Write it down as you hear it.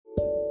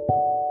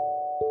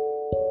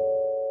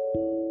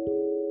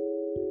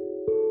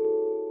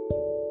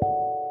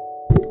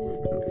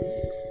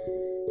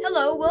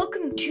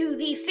welcome to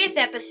the 5th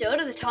episode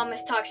of the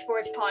Thomas Talk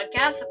Sports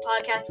Podcast, a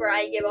podcast where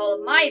I give all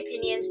of my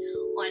opinions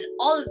on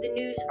all of the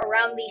news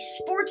around the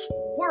sports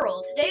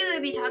world. Today we'll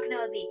be talking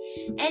about the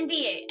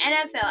NBA,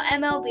 NFL,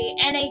 MLB,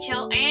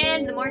 NHL,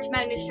 and the March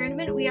Madness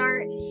tournament. We are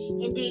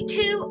in day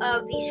 2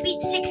 of the Sweet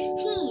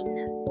 16.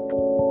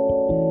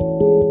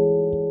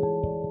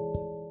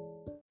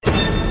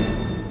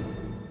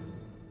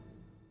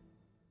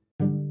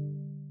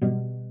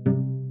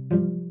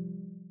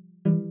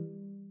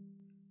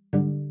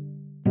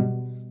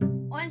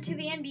 To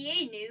the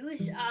NBA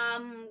news,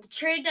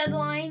 trade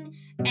deadline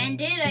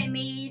ended. I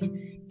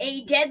made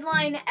a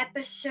deadline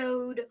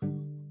episode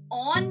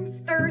on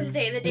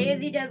Thursday, the day of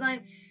the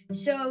deadline,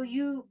 so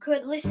you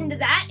could listen to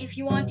that if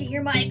you want to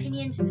hear my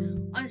opinions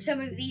on some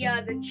of the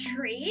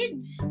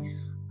trades.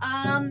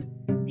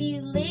 The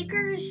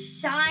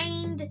Lakers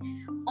signed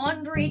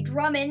Andre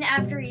Drummond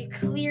after he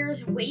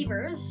clears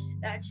waivers.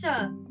 That's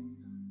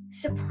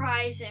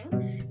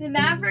surprising. The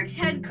Mavericks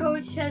head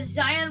coach says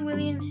Zion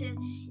Williamson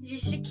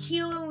is a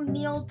Shaquille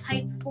O'Neal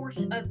type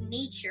force of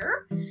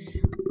nature.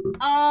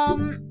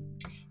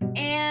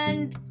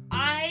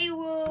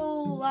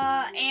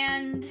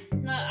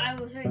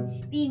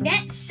 The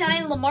Nets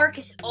signed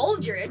LaMarcus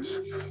Aldridge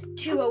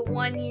to a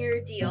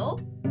 1-year deal.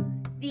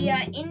 The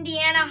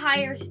Indiana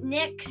hires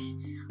Knicks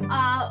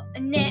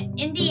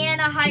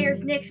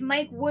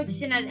Mike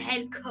Woodson as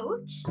head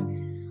coach.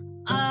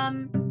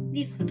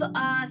 The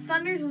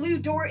Thunder's Lou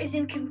Dort is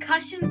in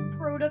concussion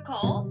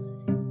protocol.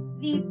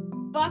 The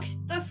Bucks,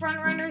 the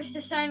frontrunners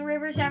to sign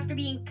Rivers after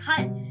being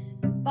cut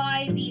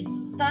by the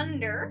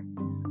Thunder.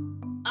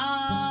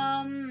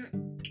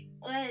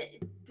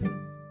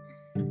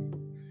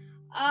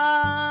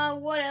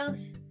 What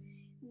else?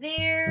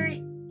 There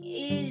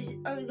is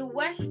the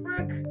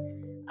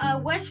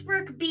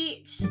Westbrook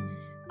beats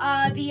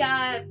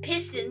the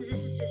Pistons.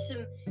 This is just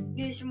some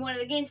news from one of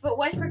the games, but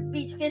Westbrook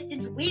beats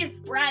Pistons with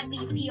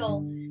Bradley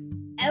Beal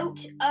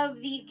out of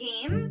the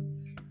game.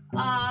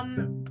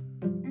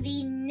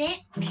 The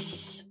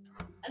Knicks,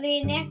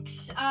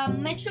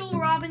 Mitchell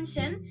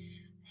Robinson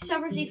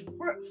suffers a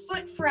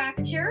foot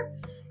fracture.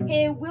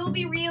 He will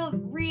be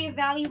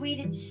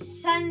reevaluated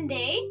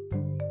Sunday.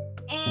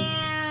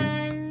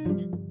 And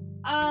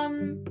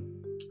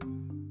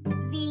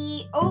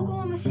the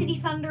Oklahoma City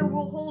Thunder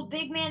will hold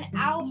big man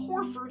Al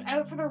Horford out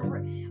of the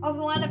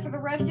lineup for the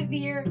rest of the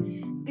year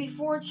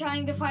before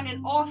trying to find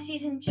an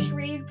off-season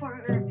trade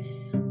partner.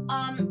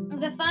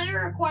 The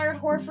Thunder acquired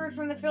Horford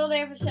from the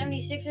Philadelphia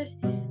 76ers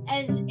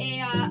as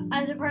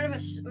a part of a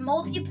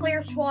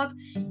multiplayer swap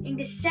in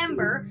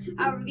December.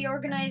 However, the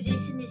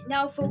organization is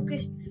now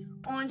focused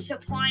on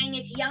supplying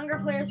its younger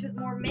players with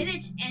more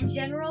minutes, and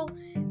general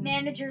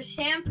manager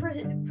Sam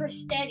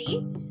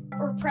Presti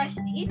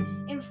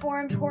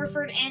informed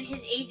Horford and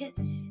his agent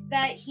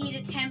that he'd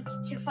attempt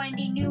to find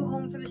a new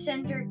home for the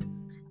center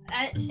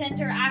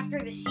after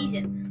the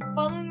season.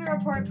 Following the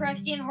report,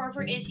 Presti and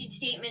Horford issued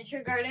statements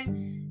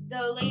regarding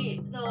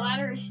the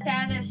latter's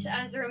status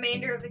as the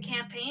remainder of the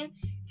campaign,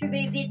 so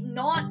they did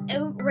not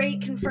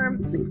outright confirm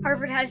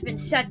Horford has been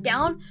shut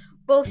down.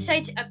 Both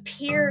sides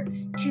appear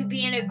to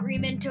be in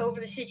agreement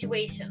over the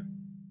situation.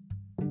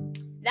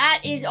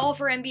 That is all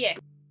for NBA.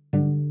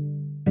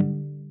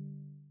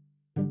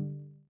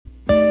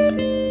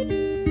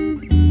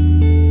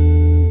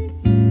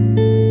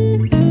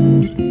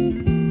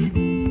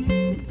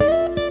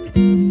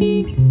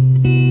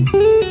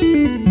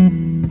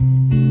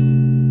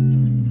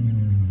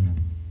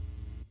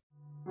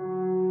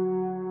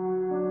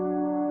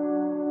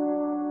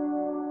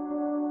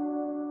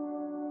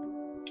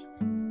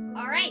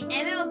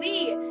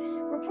 MLB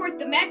report: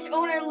 the Mets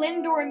owner and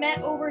Lindor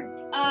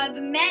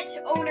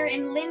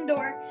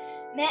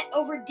met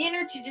over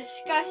dinner to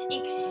discuss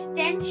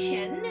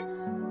extension.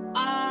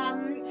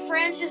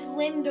 Francis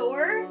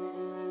Lindor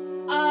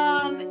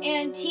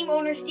and team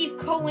owner Steve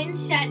Cohen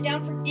sat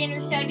down for dinner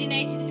Saturday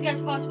night to discuss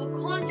possible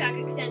contract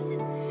extension.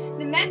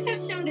 The Mets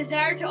have shown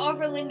desire to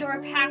offer Lindor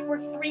a pack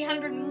worth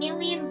 $300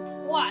 million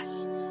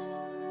plus.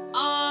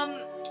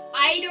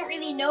 I don't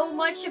really know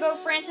much about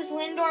Francis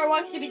Lindor. I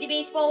watched the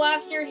baseball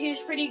last year. He was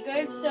pretty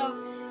good, so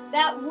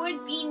that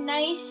would be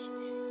nice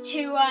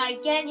to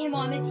get him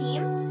on the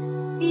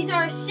team. These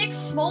are 6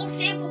 small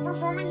sample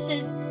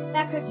performances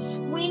that could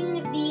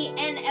swing the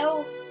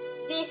NL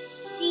this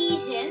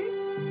season.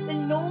 The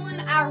Nolan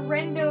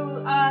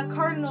Arenado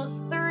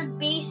Cardinals third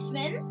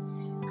baseman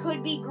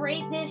could be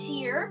great this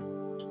year.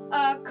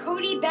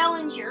 Cody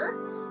Bellinger,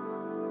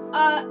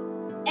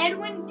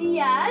 Edwin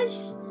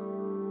Diaz,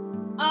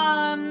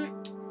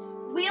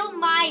 Will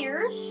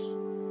Myers,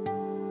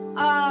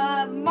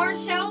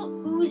 Marcell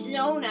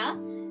Ozuna,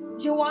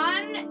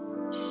 Juan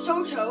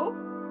Soto,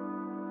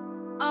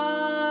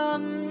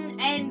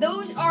 and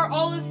those are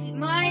all of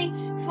my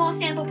small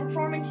sample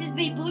performances.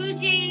 The Blue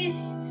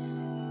Jays,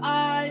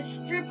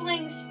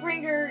 Stripling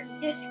Springer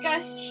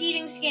discussed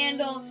cheating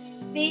scandal.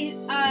 They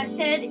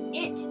said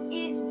it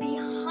is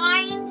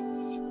behind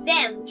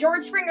them.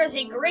 George Springer is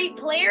a great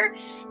player,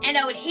 and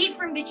I would hate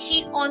for him to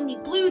cheat on the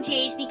Blue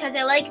Jays because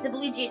I like the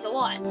Blue Jays a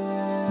lot.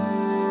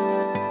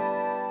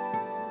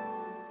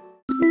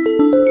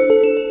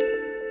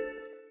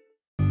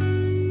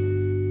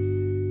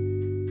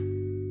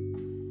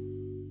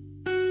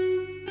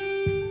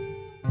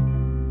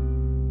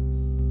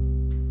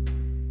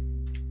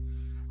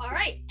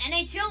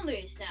 NFL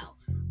news now.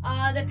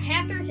 The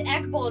Panthers'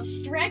 Ekbold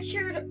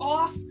stretchered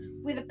off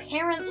with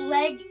apparent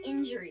leg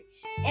injury.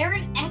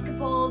 Aaron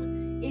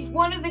Ekbold is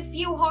one of the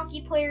few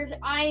hockey players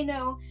I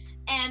know,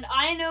 and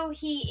I know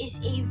he is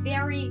a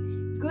very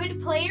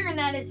good player, and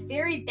that is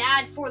very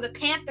bad for the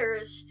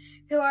Panthers,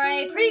 who are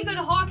a pretty good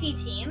hockey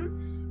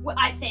team,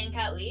 I think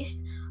at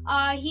least.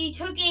 He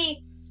took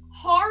a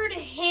hard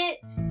hit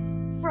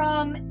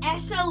from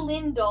Esa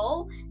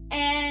Lindell,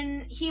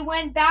 and he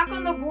went back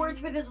on the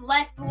boards with his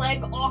left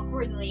leg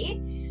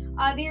awkwardly.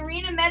 The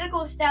arena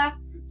medical staff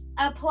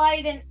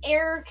applied an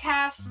air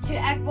cast to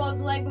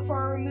Ekbold's leg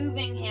before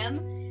removing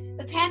him.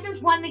 The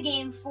Panthers won the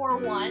game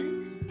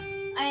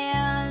 4-1,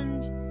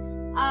 and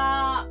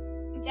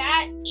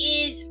that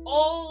is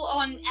all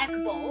on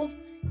Ekbold.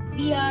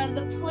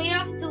 The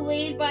playoffs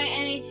delayed by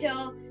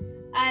NHL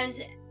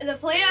as the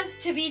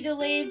playoffs to be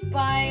delayed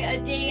by a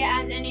day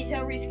as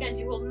NHL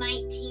rescheduled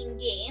 19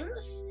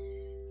 games.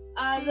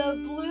 The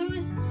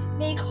Blues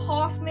make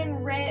Hoffman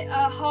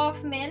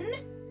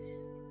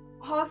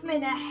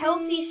a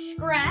healthy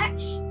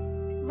scratch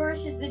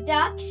versus the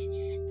Ducks.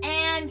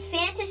 And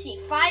fantasy,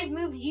 5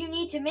 moves you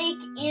need to make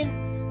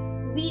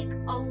in week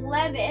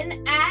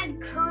 11. Add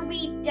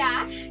Kirby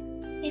Dash.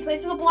 He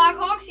plays for the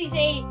Blackhawks. He's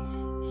a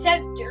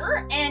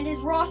center and is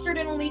rostered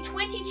in only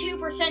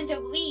 22%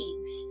 of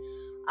leagues.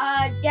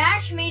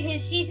 Dash made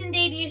his season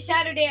debut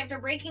Saturday after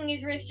breaking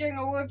his wrist during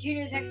a World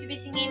Juniors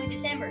exhibition game in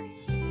December.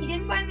 He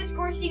didn't find the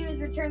score seeing his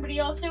return, but he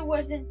also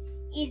wasn't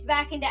eased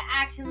back into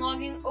action,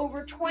 logging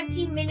over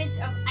 20 minutes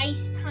of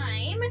ice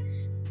time.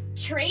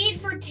 Trade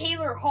for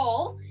Taylor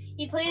Hall.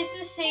 He plays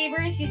the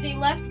Sabres. He's a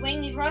left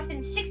wing. He's rostered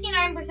in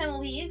 69% of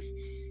leagues,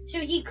 so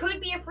he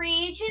could be a free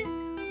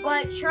agent,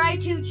 but try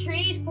to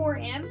trade for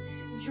him.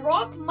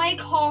 Drop Mike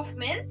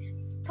Hoffman.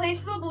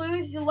 Plays for the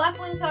Blues. He's a left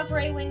wing /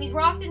 right wing. He's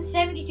rostered in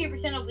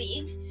 72% of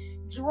leagues.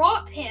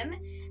 Drop him.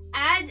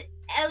 Add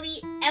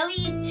Eli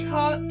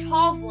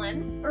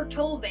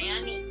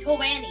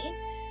Tolvani.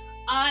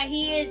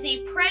 He is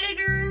a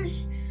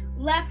Predators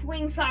left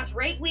wing /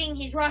 right wing.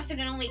 He's rostered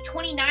in only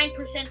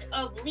 29%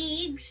 of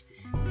leagues.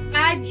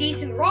 Add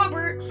Jason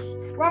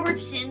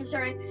Robertson.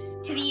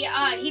 To the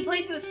he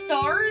plays for the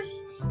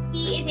Stars.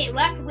 He is a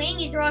left wing.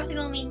 He's rostered in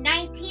only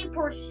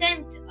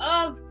 19%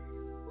 of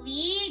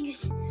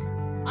leagues.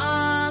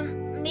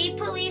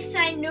 Maple Leafs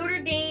signed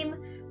Notre Dame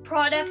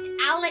product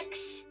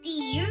Alex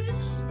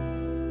Steeves,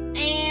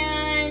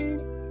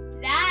 and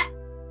that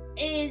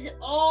is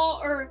all.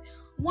 Or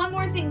one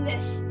more thing, the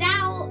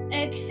Stal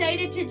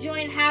excited to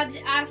join Habs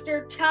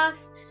after tough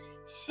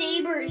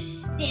Sabres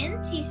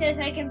stint. He says,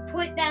 I can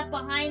put that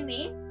behind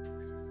me.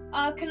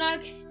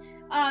 Canucks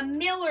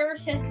Miller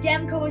says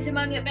Demko is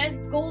among the best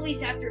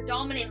goalies after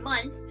dominant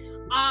month.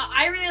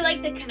 I really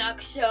like the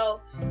Canucks,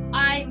 so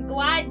I'm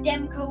glad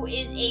Demko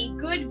is a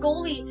good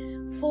goalie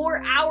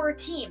for our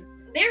team.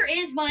 There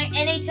is my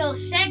NHL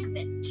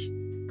segment.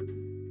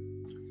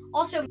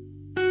 Also,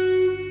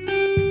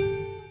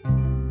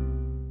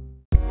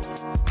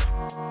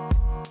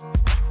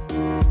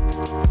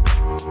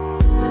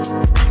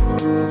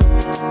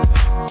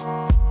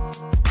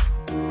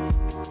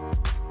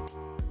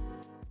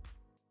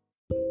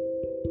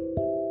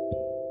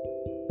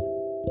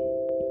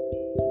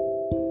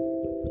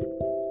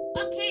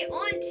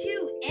 on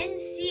to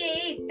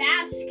NCAA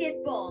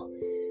basketball.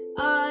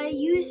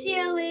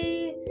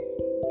 UCLA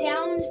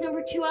downs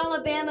number 2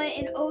 Alabama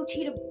in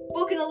OT to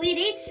book an Elite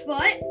 8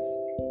 spot.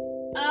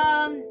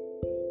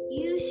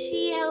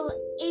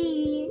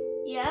 UCLA,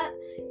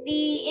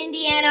 the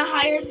Indiana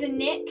hires the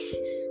Knicks.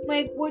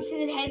 Mike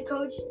Woodson is head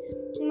coach.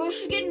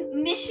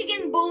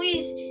 Michigan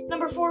bullies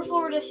number 4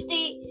 Florida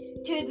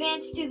State to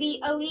advance to the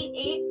Elite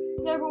 8.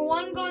 Number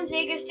 1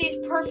 Gonzaga stays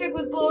perfect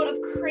with blowout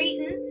of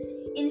Creighton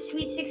in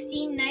Sweet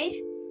 16 night.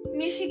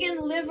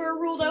 Michigan liver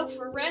ruled out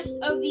for rest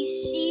of the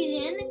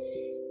season,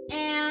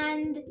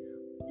 and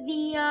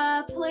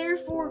the player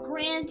for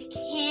Grand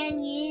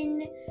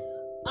Canyon,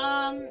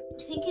 I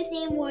think his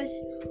name was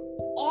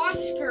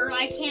Oscar.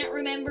 I can't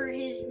remember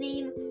his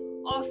name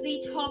off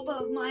the top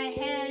of my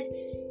head.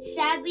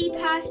 Sadly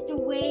passed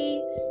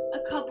away a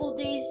couple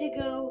days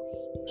ago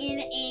in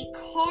a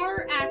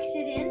car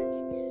accident.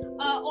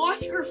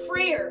 Oscar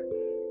Freire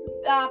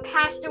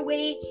passed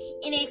away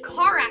in a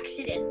car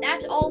accident.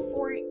 That's all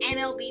for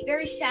MLB.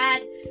 Very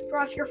sad for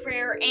Oscar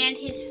Freire and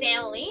his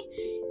family.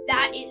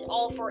 That is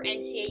all for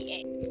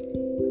NCAA.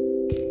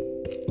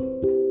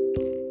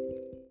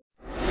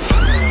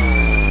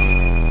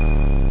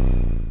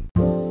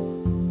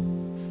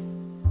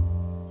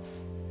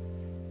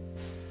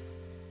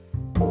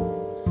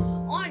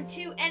 On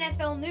to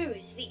NFL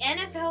news. The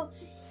NFL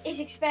is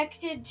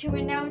expected to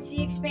announce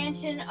the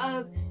expansion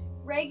of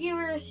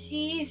regular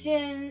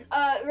season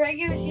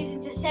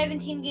to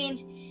 17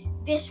 games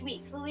this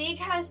week. The league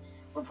has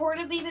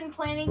reportedly been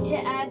planning to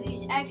add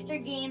these extra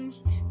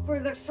games for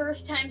the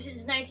first time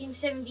since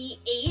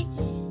 1978,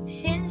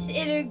 since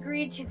it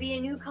agreed to be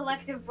a new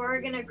collective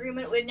bargain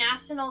agreement with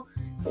National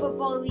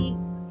Football League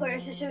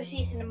Players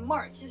Association in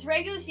March. This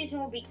regular season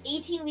will be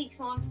 18 weeks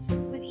long,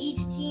 with each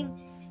team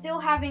still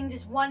having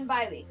just one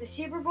bye week. The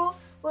Super Bowl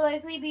will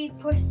likely be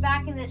pushed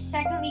back in the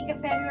second week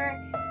of February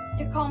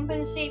to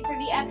compensate for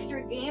the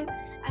extra game,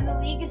 and the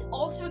league is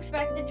also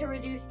expected to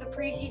reduce the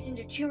preseason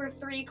to 2 or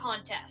 3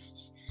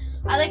 contests.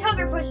 I like how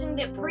they're pushing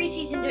the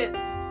preseason to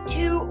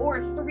 2 or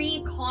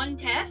 3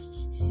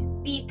 contests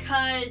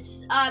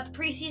because the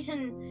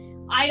preseason,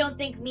 I don't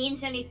think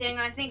means anything.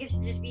 I think it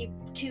should just be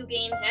 2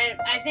 games, and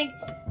I think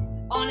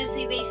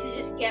honestly they should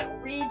just get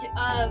rid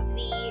of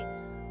the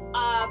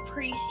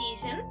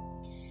preseason.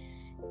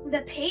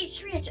 The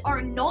Patriots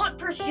are not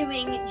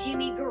pursuing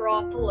Jimmy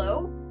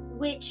Garoppolo,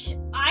 which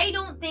I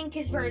don't think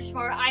is very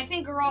smart. I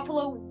think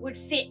Garoppolo would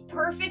fit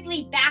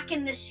perfectly back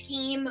in the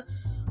scheme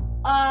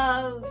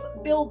of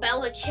Bill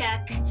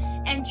Belichick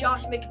and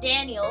Josh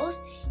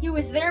McDaniels. He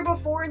was there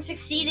before and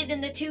succeeded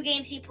in the 2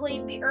 games he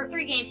played, or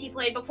 3 games he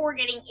played before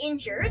getting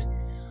injured.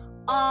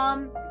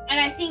 And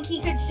I think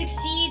he could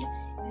succeed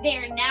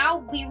there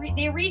now.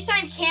 They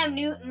re-signed Cam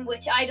Newton,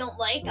 which I don't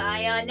like.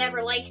 I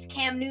never liked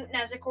Cam Newton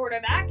as a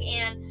quarterback,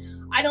 and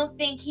I don't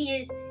think he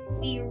is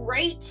the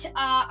right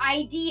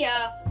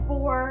idea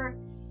for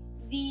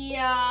the.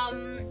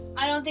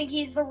 I don't think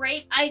he's the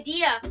right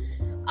idea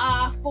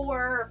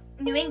for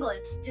New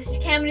England. Just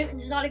Cam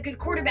Newton's not a good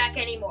quarterback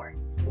anymore.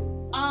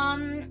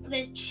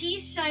 The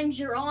Chiefs signed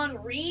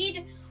Jarran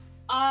Reed.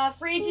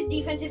 Free agent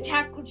defensive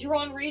tackle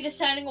Jarran Reed is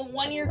signing a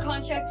 1-year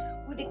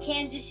contract with the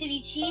Kansas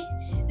City Chiefs.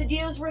 The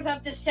deal is worth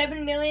up to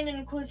 $7 million and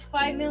includes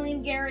 $5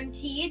 million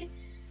guaranteed.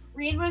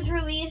 Reed was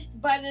released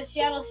by the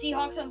Seattle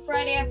Seahawks on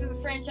Friday after the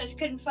franchise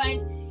couldn't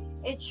find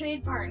a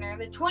trade partner.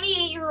 The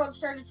 28-year-old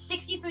started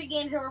 63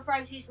 games over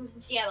 5 seasons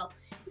in Seattle.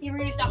 He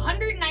produced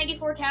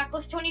 194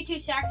 tackles, 22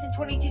 sacks, and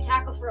 22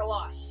 tackles for a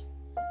loss.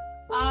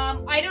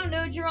 I don't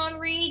know Jarran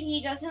Reed.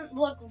 He doesn't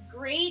look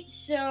great,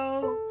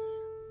 so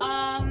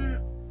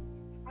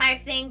I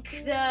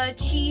think the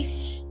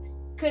Chiefs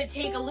could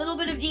take a little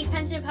bit of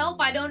defensive help.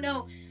 I don't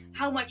know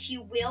how much he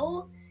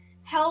will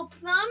help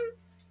them.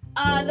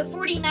 The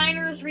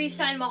 49ers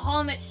re-signed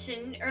Mohamed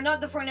Sanu, or not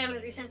the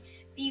 49ers re-signed,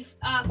 the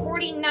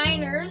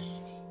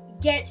 49ers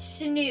get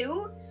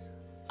Sanu.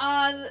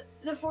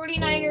 The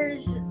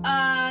 49ers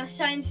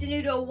signed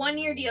Sanu to a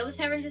 1-year deal. The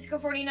San Francisco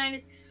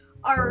 49ers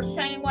are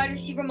signing wide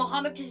receiver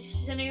Mohamed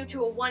Sanu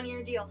to a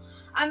 1-year deal.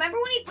 I remember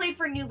when he played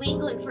for New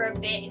England for a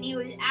bit, and he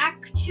was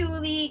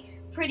actually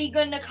pretty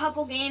good in a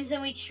couple games,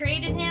 and we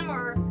traded him,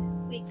 or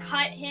we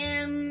cut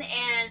him,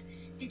 and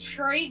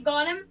Detroit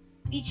got him.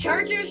 The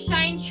Chargers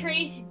signed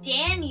Chase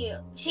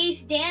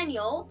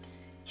Daniel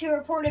to a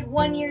reported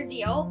 1-year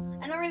deal.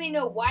 I don't really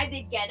know why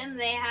they'd get him.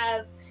 They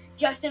have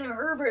Justin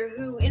Herbert,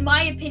 who, in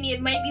my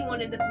opinion, might be one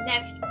of the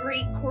next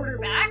great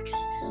quarterbacks.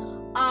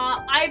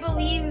 I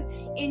believe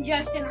in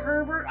Justin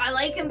Herbert. I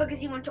like him because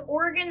he went to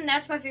Oregon, and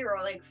that's my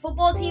favorite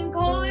football team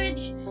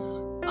college.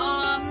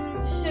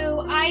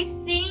 So I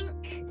think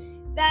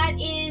that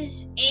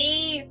is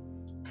a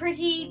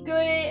pretty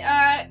good,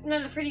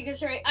 not a pretty good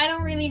story. I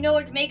don't really know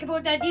what to make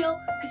about that deal,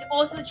 because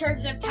also the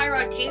Chargers have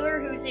Tyrod Taylor,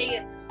 who's he's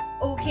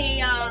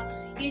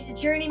a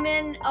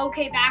journeyman,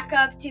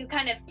 backup to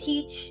kind of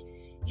teach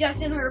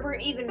Justin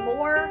Herbert even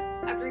more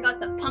after he got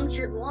the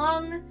punctured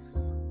lung.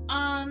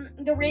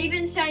 The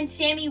Ravens signed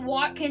Sammy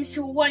Watkins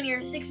to a 1-year,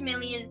 $6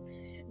 million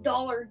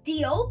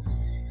deal.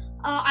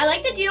 I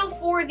like the deal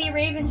for the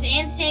Ravens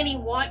and Sammy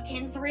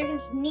Watkins. The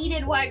Ravens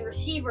needed wide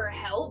receiver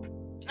help,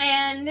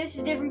 and this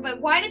is different, but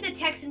why did the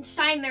Texans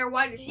sign their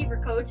wide receiver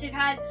coach? They've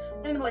had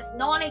the most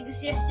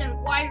non-existent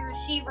wide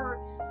receiver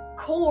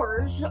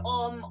cores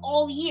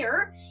all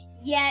year,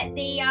 yet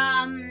the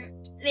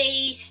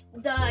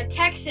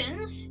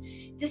Texans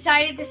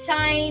decided to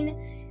sign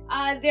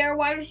their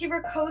wide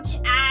receiver coach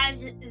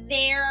as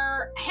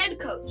their head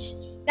coach.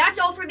 That's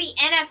all for the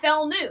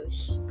NFL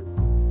news.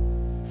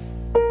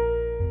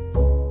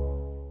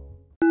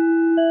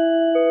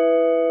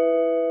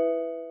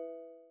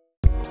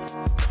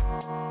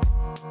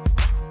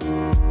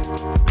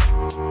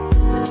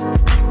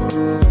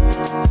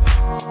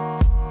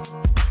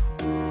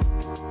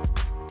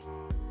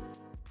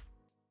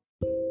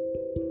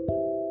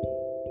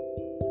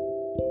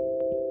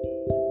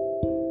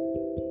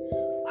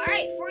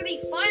 For the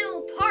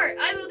final part,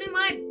 I will do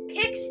my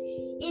picks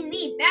in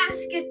the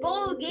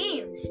basketball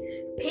games.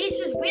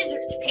 Pacers,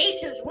 Wizards.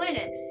 Pacers win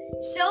it.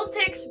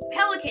 Celtics,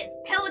 Pelicans.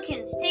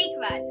 Pelicans take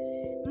that.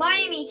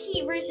 Miami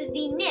Heat versus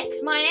the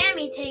Knicks.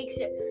 Miami takes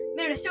it.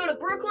 Minnesota,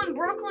 Brooklyn.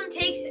 Brooklyn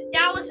takes it.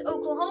 Dallas,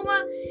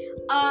 Oklahoma.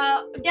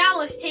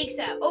 Dallas takes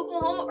that.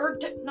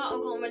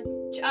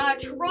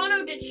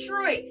 Toronto,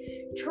 Detroit.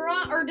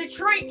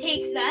 Detroit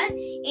takes that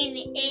in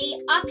a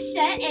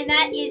upset, and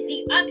that is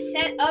the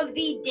upset of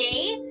the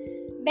day.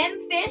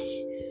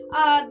 Memphis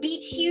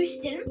beats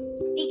Houston.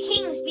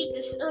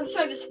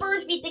 The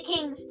Spurs beat the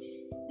Kings.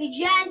 The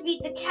Jazz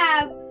beat the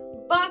Cavs.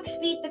 Bucks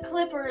beat the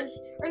Clippers.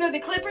 The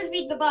Clippers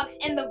beat the Bucks,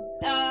 and the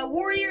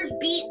Warriors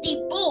beat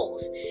the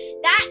Bulls.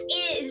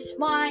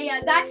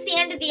 That's the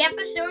end of the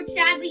episode,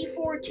 sadly,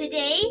 for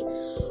today.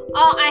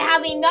 I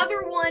have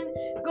another one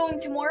going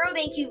tomorrow.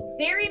 Thank you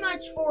very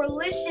much for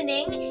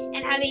listening,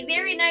 and have a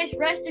very nice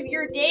rest of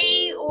your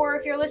day, or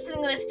if you're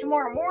listening to this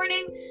tomorrow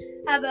morning,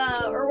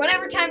 or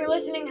whatever time you're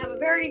listening, have a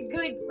very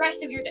good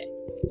rest of your day.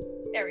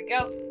 There we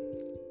go.